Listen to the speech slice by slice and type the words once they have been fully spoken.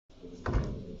I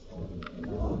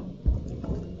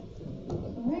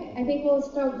think we'll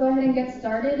go ahead and get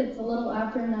started. It's a little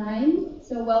after 9,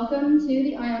 so welcome to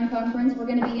the ION conference. We're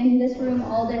going to be in this room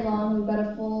all day long. We've got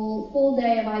a full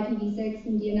day of IPv6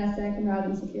 and DNSSEC and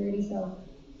routing security, so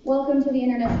welcome to the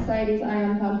Internet Society's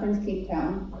ION conference, Cape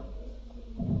Town.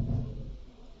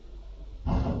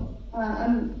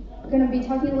 I'm going to be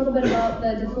talking a little bit about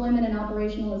the deployment and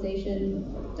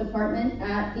operationalization department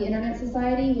at the Internet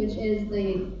Society, which is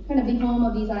the kind of the home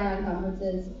of these ION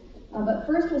conferences. But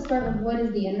first, we'll start with what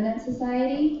is the Internet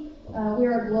Society. We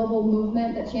are a global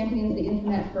movement that champions the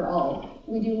Internet for all.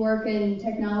 We do work in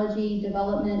technology,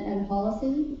 development, and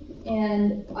policy,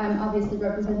 and I'm obviously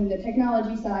representing the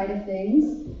technology side of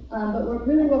things. But what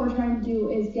we're trying to do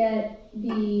is get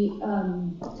the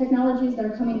technologies that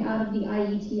are coming out of the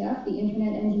IETF, the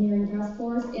Internet Engineering Task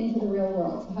Force, into the real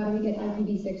world. So how do we get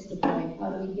IPv6 deployed?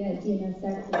 How do we get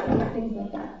DNSSEC deployed? Things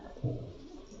like that.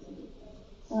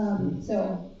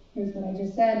 So here's what I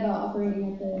just said about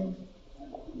operating at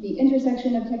the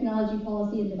intersection of technology,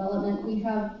 policy, and development. We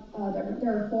have,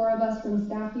 there are 4 of us from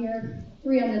staff here,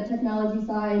 3 on the technology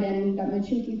side, and we've got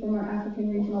Machuki from our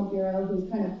African Regional Bureau, who's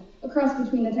kind of a cross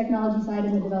between the technology side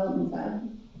and the development side.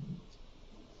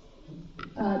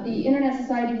 The Internet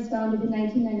Society was founded in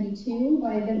 1992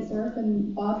 by Vint Cerf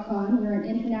and Bob Kahn. We're an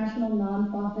international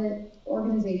nonprofit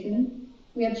organization.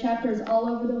 We have chapters all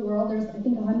over the world. There's, I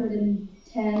think,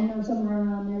 110 or somewhere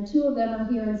around there. 2 of them are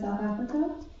here in South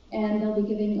Africa, and they'll be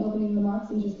giving opening remarks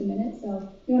in just a minute. So if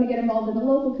you want to get involved in the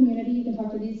local community, you can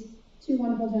talk to these 2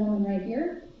 wonderful gentlemen right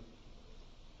here.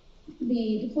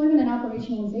 The deployment and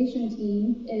operationalization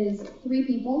team is 3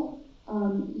 people.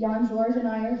 Jan George and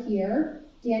I are here.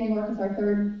 Dan York is our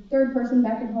third person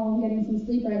back at home getting some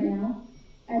sleep right now.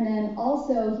 And then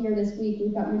also here this week,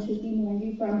 we've got Machuki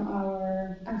Mwangi from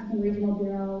our African Regional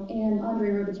Bureau and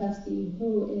Andrei Rubachevsky,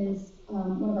 who is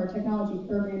one of our technology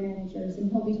program managers,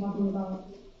 and he'll be talking about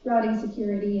routing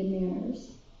security and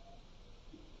manners.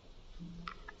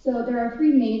 So there are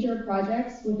 3 major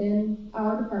projects within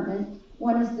our department.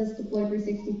 One is this Deploy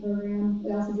 360 program.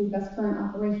 We also do best current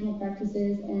operational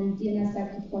practices and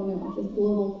DNSSEC deployment, which is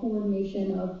global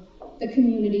coordination of the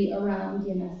community around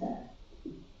DNSSEC.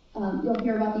 You'll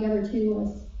hear about the other 2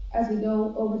 as we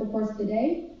go over the course of the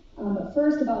day. But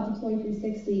first, about Deploy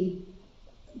 360.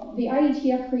 The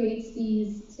IETF creates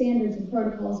these standards and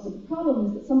protocols, but the problem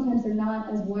is that sometimes they're not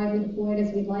as widely deployed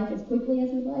as we'd like, as quickly as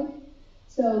we'd like.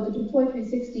 So the Deploy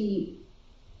 360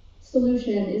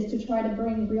 solution is to try to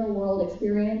bring real-world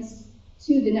experience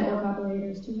to the network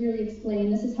operators to really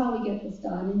explain, this is how we get this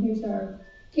done, and here's our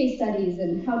case studies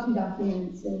and how-to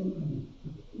documents and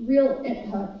real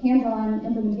hands-on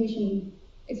implementation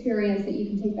experience that you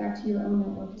can take back to your own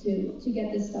network to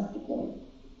get this stuff deployed.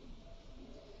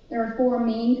 There are 4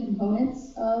 main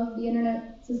components of the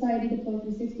Internet Society Deploy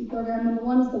 360 program. Number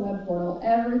 1 is the web portal.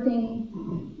 Everything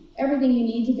you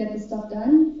need to get this stuff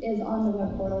done is on the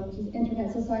web portal, which is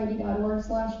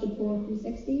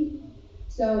internetsociety.org/deploy360.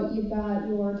 So you've got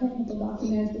your technical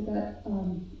documents, we've got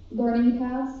learning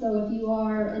paths. So if you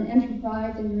are an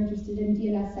enterprise and you're interested in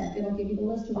DNSSEC, it'll give you the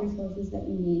list of resources that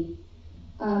you need.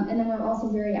 And then we're also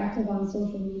very active on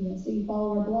social media. So you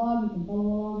follow our blog, you can follow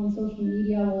along on social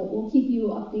media. We'll keep you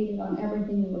updated on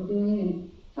everything that we're doing and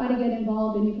how to get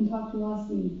involved, and you can talk to us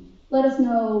and let us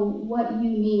know what you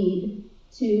need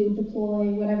to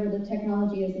deploy whatever the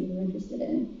technology is that you're interested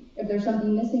in. If there's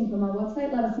something missing from our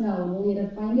website, let us know. We'll either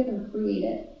find it or create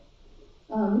it.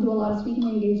 We do a lot of speaking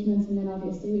engagements, and then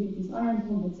obviously we do these ION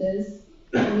conferences,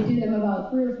 and we do them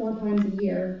about 3 or 4 times a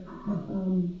year.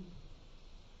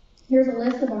 Here's a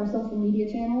list of our social media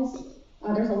channels.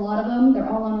 There's a lot of them. They're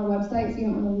all on our website, so you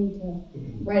don't really need to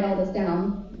write all this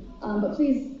down. But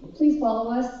please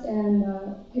follow us and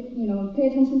pay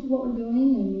attention to what we're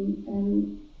doing,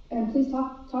 and please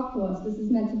talk to us. This is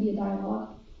meant to be a dialogue.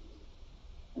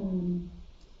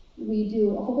 We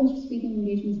do a whole bunch of speaking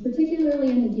engagements, particularly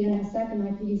in the DNSSEC and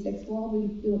IPv6 world. We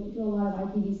do a lot of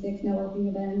IPv6 networking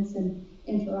events and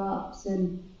interops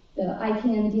and the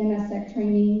ICANN DNSSEC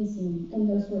trainings and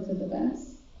those sorts of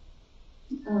events.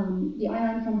 The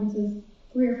ION conferences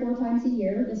 3 or 4 times a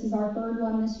year. This is our 3rd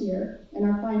one this year and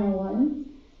our final one.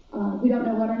 We don't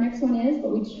know what our next one is,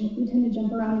 but we tend to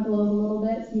jump around the globe a little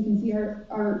bit. So you can see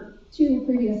our 2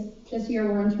 previous this year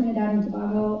were in Trinidad and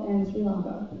Tobago and Sri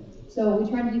Lanka. So we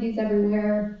try to do these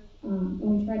everywhere, and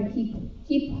we try to keep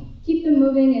them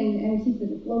moving and keep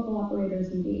the local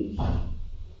operators engaged.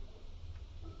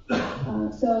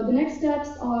 So the next steps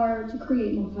are to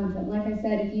create more content. Like I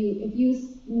said, if you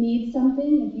need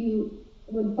something, if you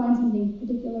would find something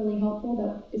particularly helpful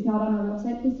that is not on our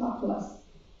website, please talk to us.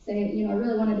 say, you know, I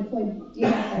really want to deploy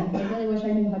DNSSEC, I really wish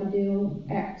I knew how to do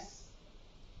X.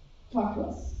 Talk to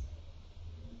us.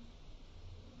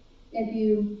 If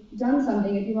you've done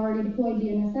something, if you've already deployed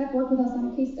DNSSEC, work with us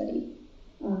on a case study.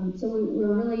 So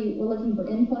we're looking for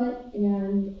input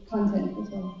and content as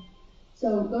well.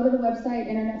 So go to the website,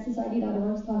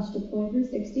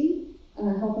 internetsociety.org/deploy360.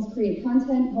 Help us create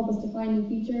content, help us define new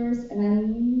features,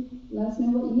 and let us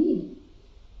know what you need.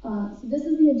 So this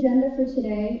is the agenda for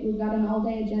today. We've got an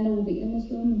all-day agenda. We'll be in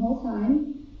this room the whole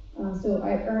time. So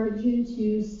I urge you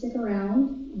to stick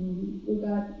around. We've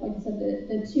got, like I said,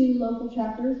 the two local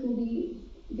chapters will be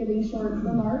giving short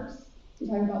remarks. We're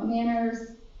talking about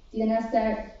manners,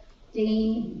 DNSSEC,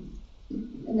 DANE,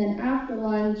 and then after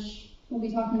lunch, we'll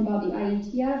be talking about the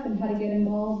IETF and how to get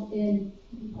involved in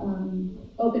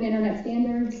open internet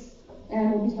standards,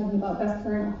 and we'll be talking about best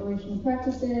current operational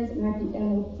practices, and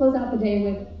we'll close out the day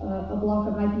with a block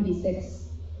of IPv6.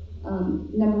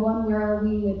 Number one, where are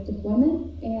we with deployment,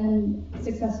 and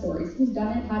success stories. Who's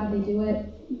done it? How did they do it?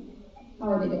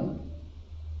 How are they doing?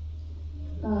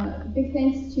 Big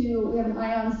thanks to, we have an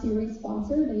ION series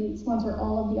sponsor. They sponsor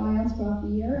all of the IONs throughout the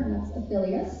year, and that's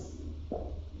Affilius.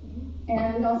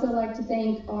 And we'd also like to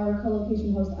thank our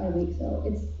co-location host, iWeek. So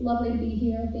it's lovely to be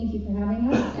here. Thank you for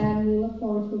having us, and we look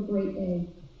forward to a great day.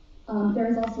 There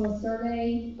is also a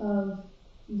survey of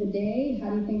the day. How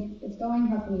do you think it's going?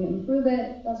 How can we improve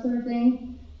it? That sort of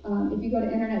thing. If you go to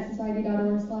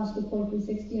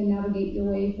internetsociety.org/deploy360 and navigate your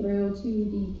way through to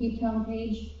the Cape Town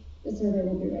page, the survey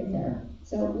will be right there.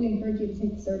 So we encourage you to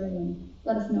take the survey and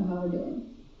let us know how we're doing.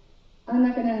 I'm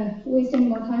not going to waste any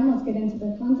more time. Let's get into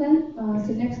the content.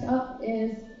 So next up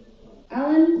is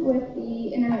Alan with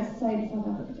the Internet Society South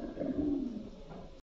Africa chapter.